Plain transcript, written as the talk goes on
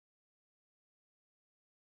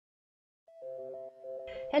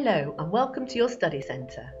Hello and welcome to your study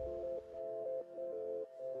centre.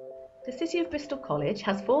 The City of Bristol College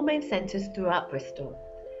has 4 main centres throughout Bristol.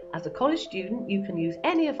 As a college student, you can use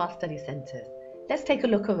any of our study centres. Let's take a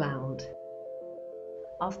look around.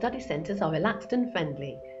 Our study centres are relaxed and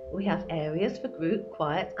friendly. We have areas for group,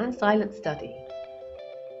 quiet and silent study.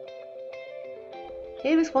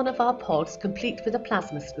 Here is one of our pods complete with a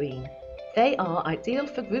plasma screen. They are ideal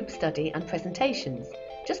for group study and presentations.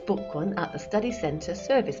 Just book one at the Study Centre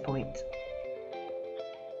service point.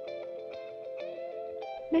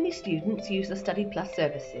 Many students use the Study Plus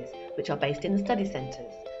services, which are based in the study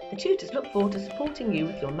centres. The tutors look forward to supporting you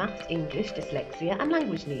with your maths, English, dyslexia and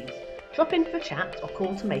language needs. Drop in for a chat or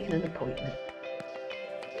call to make an appointment.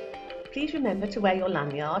 Please remember to wear your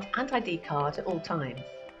lanyard and ID card at all times.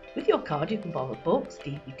 With your card you can borrow books,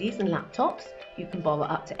 DVDs and laptops. You can borrow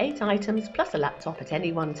up to 8 items plus a laptop at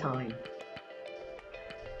any one time.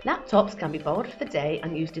 Laptops can be borrowed for the day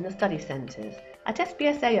and used in the study centres. At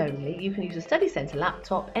SBSA only, you can use a study centre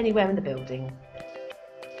laptop anywhere in the building.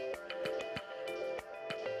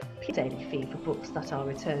 Daily fee for books that are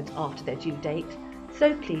returned after their due date,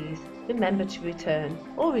 so please remember to return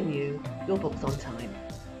or renew your books on time.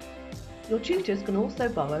 Your tutors can also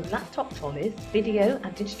borrow laptop trolleys, video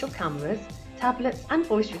and digital cameras, tablets and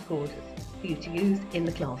voice recorders for you to use in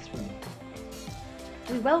the classroom.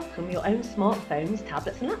 We welcome your own smartphones,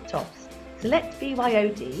 tablets and laptops. Select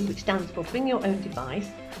BYOD, which stands for Bring Your Own Device,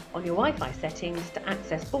 on your Wi-Fi settings to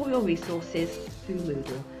access all your resources through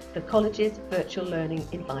Moodle, the college's virtual learning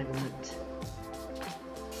environment.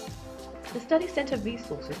 The Study Centre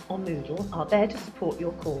resources on Moodle are there to support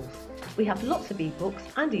your course. We have lots of e-books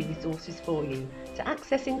and e-resources for you to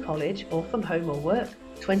access in college or from home or work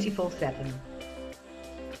 24/7.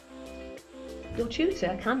 Your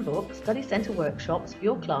tutor can book study centre workshops for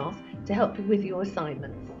your class to help you with your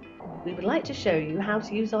assignments. We would like to show you how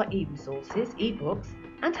to use our e-resources, e-books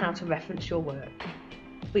and how to reference your work.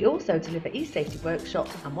 We also deliver e-safety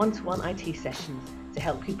workshops and one-to-one IT sessions to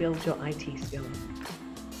help you build your IT skills.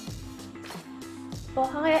 For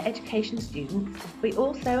higher education students, we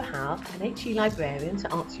also have an HE librarian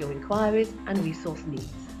to answer your inquiries and resource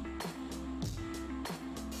needs.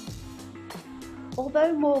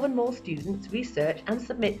 Although more and more students research and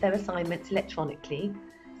submit their assignments electronically,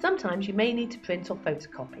 sometimes you may need to print or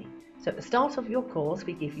photocopy. So at the start of your course,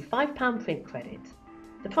 we give you £5 print credit.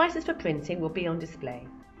 The prices for printing will be on display.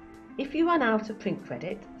 If you run out of print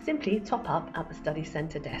credit, simply top up at the Study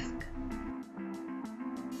Centre desk.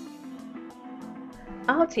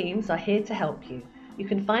 Our teams are here to help you. You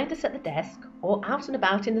can find us at the desk or out and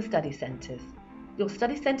about in the study centres. Your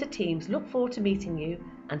study centre teams look forward to meeting you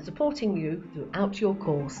and supporting you throughout your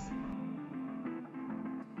course.